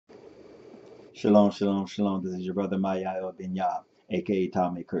Shalom, shalom, shalom. This is your brother Mayael Ben Yah, aka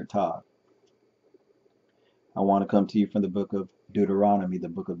Tommy Kurtad. I want to come to you from the book of Deuteronomy, the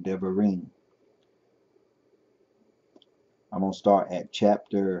book of Devarim. I'm going to start at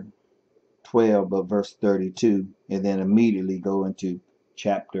chapter 12, but verse 32, and then immediately go into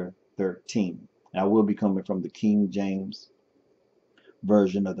chapter 13. And I will be coming from the King James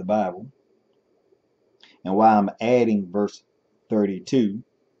version of the Bible. And why I'm adding verse 32,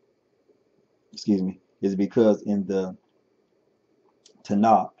 is because in the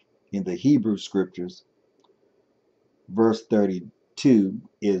Tanakh, in the Hebrew scriptures, verse 32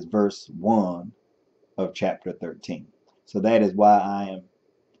 is verse 1 of chapter 13. So that is why I am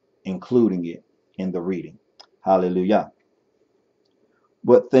including it in the reading. Hallelujah.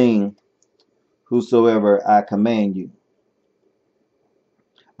 What thing whosoever I command you,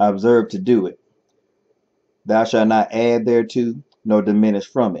 observe to do it. Thou shalt not add thereto, nor diminish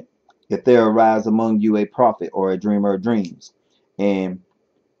from it. If there arise among you a prophet or a dreamer of dreams, and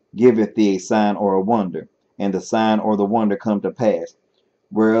giveth thee a sign or a wonder, and the sign or the wonder come to pass,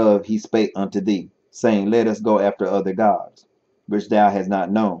 whereof he spake unto thee, saying, Let us go after other gods, which thou hast not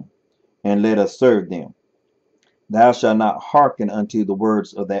known, and let us serve them. Thou shalt not hearken unto the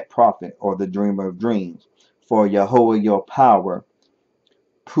words of that prophet or the dreamer of dreams, for Yahweh your power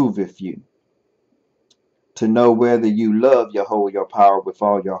proveth you, to know whether you love Yahweh your power with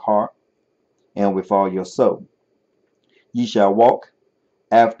all your heart and with all your soul. Ye shall walk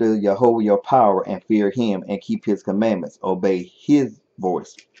after Yahweh your power, and fear him, and keep his commandments, obey his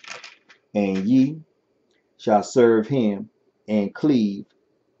voice. And ye shall serve him, and cleave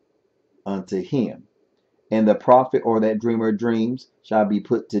unto him. And the prophet or that dreamer of dreams shall be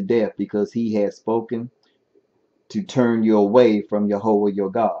put to death, because he has spoken to turn you away from Yahweh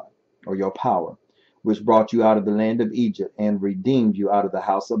your God, or your power, which brought you out of the land of Egypt, and redeemed you out of the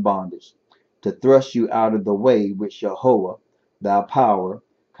house of bondage, to thrust you out of the way which Yahweh thy power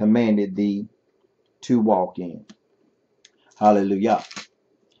commanded thee to walk in. Hallelujah.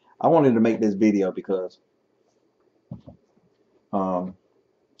 I wanted to make this video because in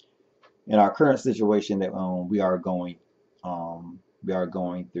our current situation that we are going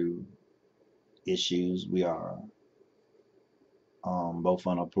through issues. We are both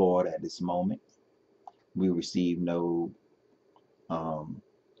unemployed at this moment. We receive no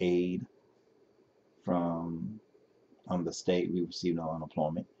aid from the state. We receive no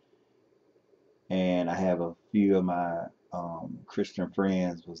unemployment. And I have a few of my Christian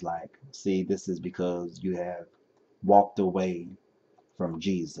friends was like, see, this is because you have walked away from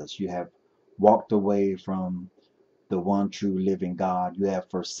Jesus. You have walked away from the one true living God. You have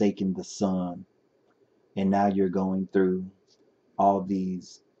forsaken the Son. And now you're going through all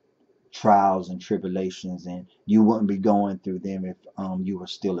these trials and tribulations, and you wouldn't be going through them if you were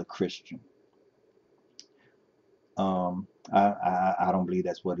still a Christian. I don't believe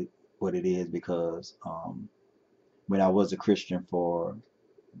that's what it is, because when I was a Christian for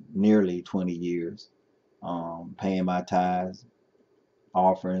nearly 20 years, paying my tithes,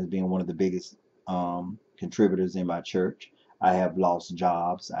 offerings, being one of the biggest contributors in my church, I have lost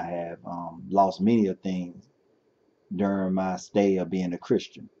jobs. I have lost many of things during my stay of being a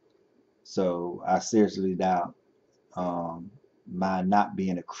Christian. So I seriously doubt my not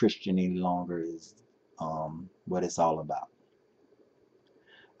being a Christian any longer is what it's all about.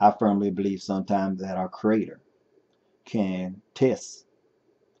 I firmly believe sometimes that our Creator can test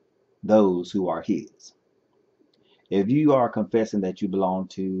those who are His. If you are confessing that you belong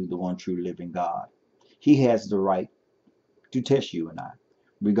to the one true living God, He has the right to test you and I.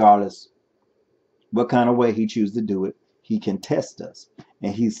 Regardless what kind of way He chooses to do it, He can test us.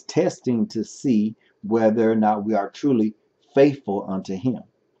 And He's testing to see whether or not we are truly faithful unto Him.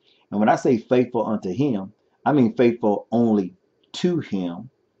 And when I say faithful unto Him, I mean faithful only to Him,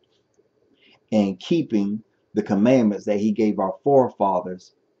 and keeping the commandments that He gave our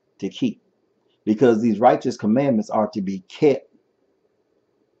forefathers to keep. Because these righteous commandments are to be kept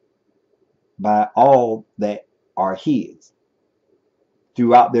by all that are His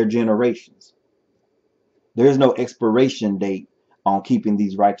throughout their generations. There is no expiration date on keeping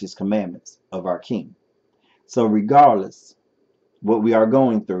these righteous commandments of our King. So regardless what we are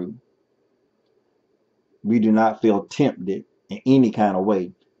going through, we do not feel tempted in any kind of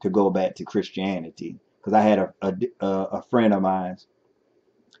way to go back to Christianity. Because I had a friend of mine,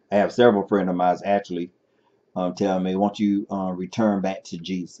 I have several friends of mine actually, tell me, won't you return back to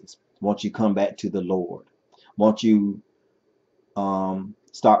Jesus? Won't you come back to the Lord? Won't you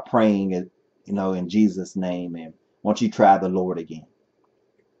start praying, in Jesus' name, and won't you try the Lord again?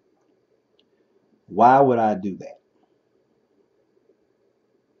 Why would I do that?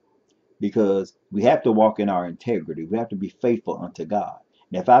 because we have to walk in our integrity. We have to be faithful unto God.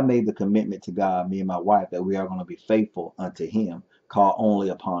 And if I made the commitment to God, me and my wife, that we are going to be faithful unto him, call only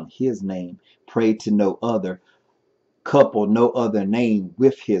upon his name, pray to no other, couple no other name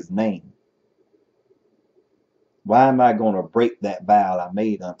with his name, why am I going to break that vow I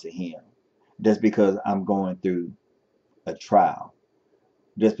made unto him just because I'm going through a trial,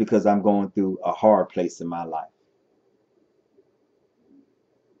 just because I'm going through a hard place in my life?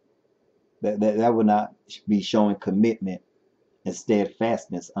 That would not be showing commitment and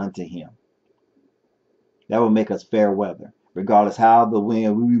steadfastness unto him. That will make us fair weather, regardless how the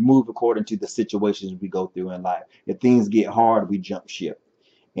wind. We move according to the situations we go through in life. If things get hard, we jump ship,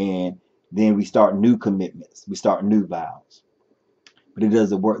 and then we start new commitments. We start new vows. But it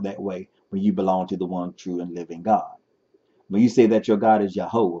doesn't work that way when you belong to the one true and living God. When you say that your God is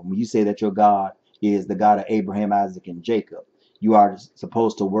Jehovah, when you say that your God is the God of Abraham, Isaac, and Jacob, you are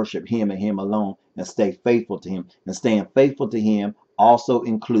supposed to worship him and him alone and stay faithful to him. And staying faithful to him also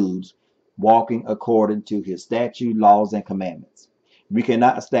includes walking according to his statutes, laws, and commandments. We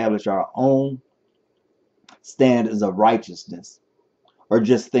cannot establish our own standards of righteousness or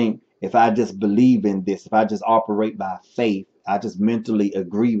just think, if I just believe in this, if I just operate by faith, I just mentally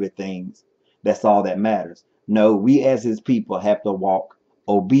agree with things, that's all that matters. No, we as his people have to walk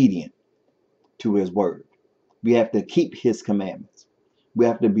obedient to his word. We have to keep his commandments. We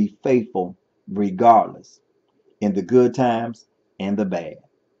have to be faithful regardless, in the good times and the bad.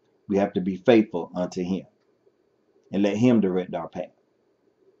 We have to be faithful unto him and let him direct our path.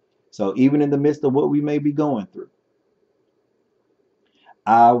 So even in the midst of what we may be going through,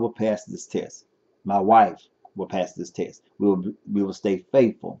 I will pass this test. My wife will pass this test. We will stay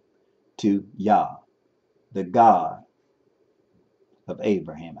faithful to Yah, the God of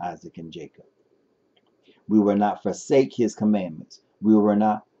Abraham, Isaac, and Jacob. We will not forsake his commandments. We will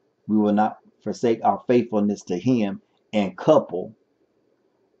not forsake our faithfulness to him and couple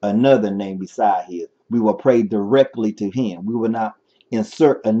another name beside his. We will pray directly to him. We will not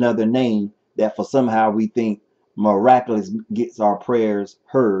insert another name that for somehow we think miraculous gets our prayers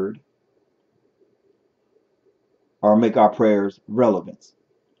heard or make our prayers relevant.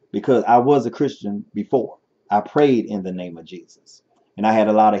 Because I was a Christian before. I prayed in the name of Jesus. And I had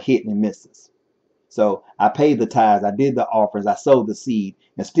a lot of hit and misses. So I paid the tithes, I did the offerings, I sowed the seed,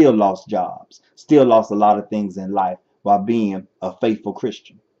 and still lost jobs. Still lost a lot of things in life while being a faithful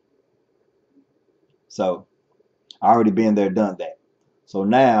Christian. So I already been there, done that. So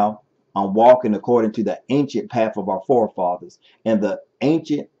now I'm walking according to the ancient path of our forefathers. And the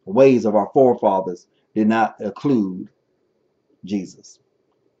ancient ways of our forefathers did not include Jesus.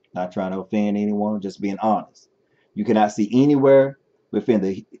 Not trying to offend anyone, just being honest. You cannot see anywhere within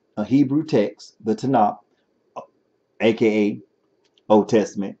the Hebrew text, the Tanakh, aka Old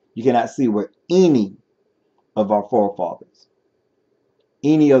Testament, you cannot see where any of our forefathers,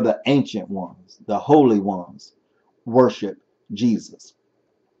 any of the ancient ones, the holy ones, worship Jesus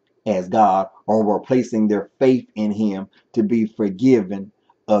as God or were placing their faith in him to be forgiven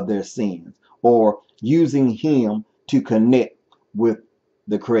of their sins or using him to connect with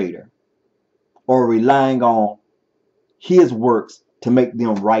the Creator or relying on his works to make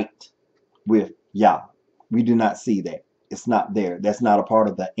them right with Yah. We do not see that. It's not there. That's not a part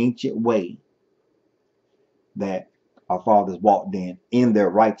of the ancient way that our fathers walked in their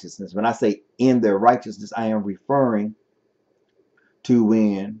righteousness. When I say in their righteousness, I am referring to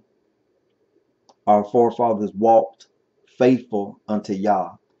when our forefathers walked faithful unto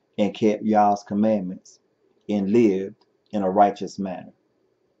Yah and kept Yah's commandments and lived in a righteous manner.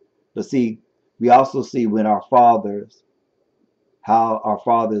 But see, we also see when our fathers, how our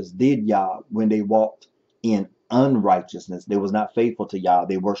fathers did Yah when they walked in unrighteousness. They was not faithful to Yah.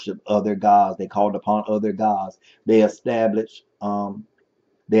 They worshiped other gods. They called upon other gods. They established,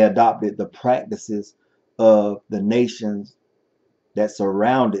 they adopted the practices of the nations that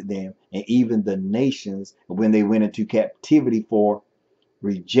surrounded them, and even the nations when they went into captivity for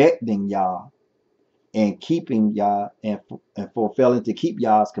rejecting Yah and keeping Yah and for failing to keep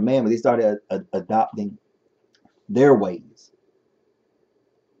Yah's commandments. They started adopting their ways.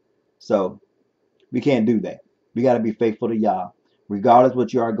 So we can't do that. We got to be faithful to Yah, regardless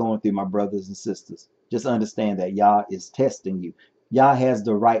what you are going through, my brothers and sisters. Just understand that Yah is testing you. Yah has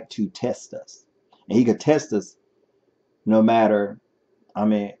the right to test us, and he could test us no matter,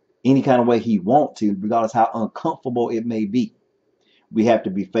 any kind of way he wants to, regardless how uncomfortable it may be. We have to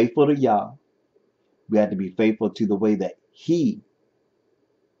be faithful to Yah. We have to be faithful to the way that he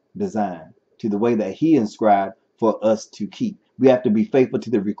designed, to the way that he inscribed for us to keep. We have to be faithful to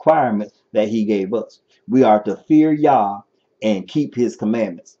the requirements that he gave us. We are to fear Yah and keep his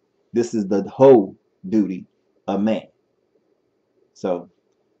commandments. This is the whole duty of man. So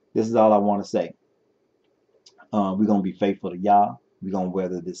this is all I want to say. We're going to be faithful to Yah. We're going to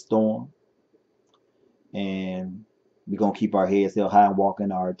weather this storm. And we're going to keep our heads held high and walk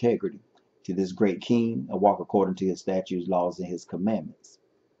in our integrity to this great King and walk according to his statutes, laws, and his commandments.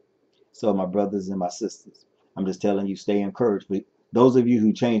 So my brothers and my sisters, I'm just telling you, stay encouraged. But those of you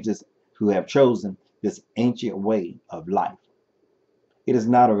who change this, who have chosen this ancient way of life, it is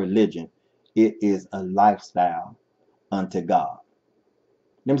not a religion. It is a lifestyle unto God.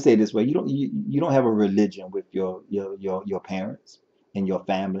 Let me say it this way: you don't have a religion with your parents and your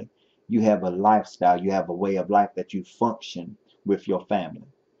family. You have a lifestyle. You have a way of life that you function with your family,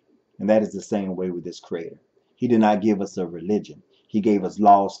 and that is the same way with this Creator. He did not give us a religion. He gave us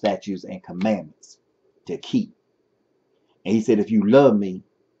laws, statutes, and commandments to keep. And he said, if you love me,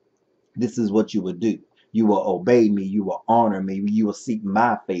 this is what you will do. You will obey me. You will honor me. You will seek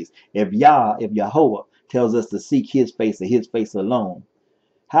my face. If Yahweh tells us to seek his face and his face alone,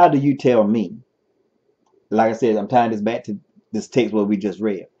 how do you tell me? Like I said, I'm tying this back to this text what we just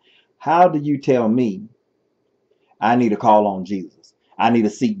read. How do you tell me I need to call on Jesus? I need to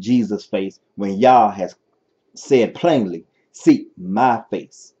seek Jesus' face when Yah has said plainly, seek my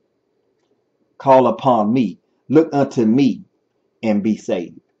face. Call upon me. Look unto me and be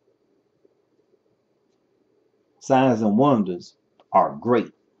saved. Signs and wonders are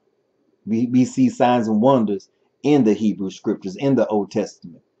great. We see signs and wonders in the Hebrew scriptures, in the Old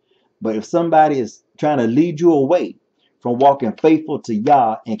Testament. But if somebody is trying to lead you away from walking faithful to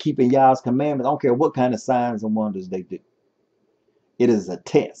Yah and keeping Yah's commandments, I don't care what kind of signs and wonders they do. It is a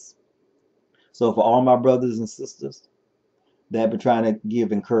test. So for all my brothers and sisters that have been trying to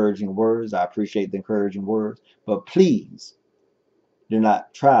give encouraging words, I appreciate the encouraging words. But please do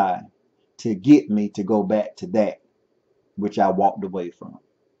not try to get me to go back to that which I walked away from.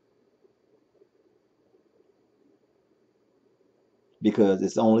 Because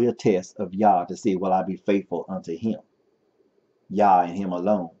it's only a test of Yah to see will I be faithful unto him, Yah and him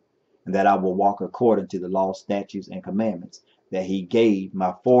alone, and that I will walk according to the law, statutes, and commandments that he gave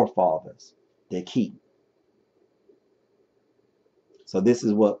my forefathers to keep. So this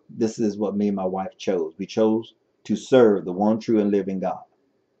is what me and my wife chose. We chose to serve the one true and living God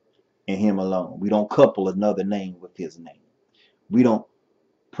and him alone. We don't couple another name with his name. We don't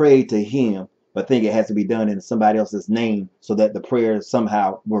pray to him but think it has to be done in somebody else's name so that the prayer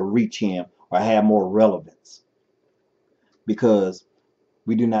somehow will reach him or have more relevance. Because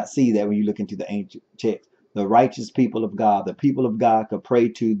we do not see that when you look into the ancient text. The righteous people of God, the people of God could pray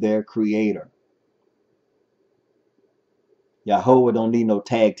to their Creator. Yahweh don't need no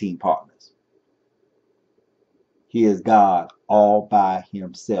tag team partners. He is God all by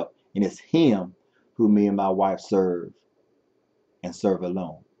himself. And it's him who me and my wife serve and serve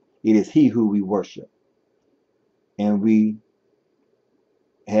alone. It is he who we worship. And we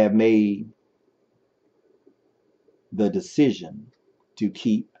have made the decision to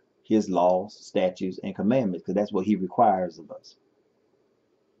keep his laws, statutes, and commandments, because that's what he requires of us.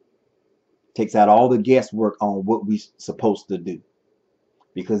 Takes out all the guesswork on what we're supposed to do,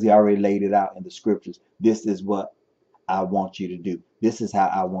 because he already laid it out in the scriptures. This is what I want you to do. This is how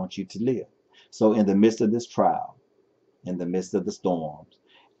I want you to live. So in the midst of this trial, in the midst of the storms,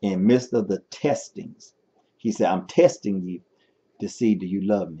 in the midst of the testings, he said, I'm testing you to see, do you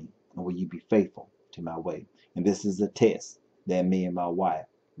love me? And will you be faithful to my way? And this is a test that me and my wife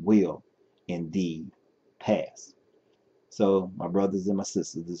will indeed pass. So, my brothers and my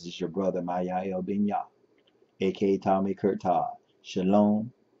sisters, this is your brother, Maya El Ben Yah, aka Tommy Kurt Todd.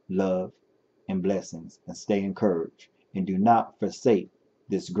 Shalom, love, and blessings. And stay encouraged. And do not forsake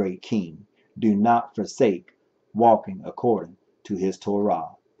this great King. Do not forsake walking according to his Torah,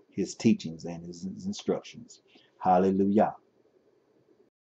 his teachings, and his instructions. Hallelujah.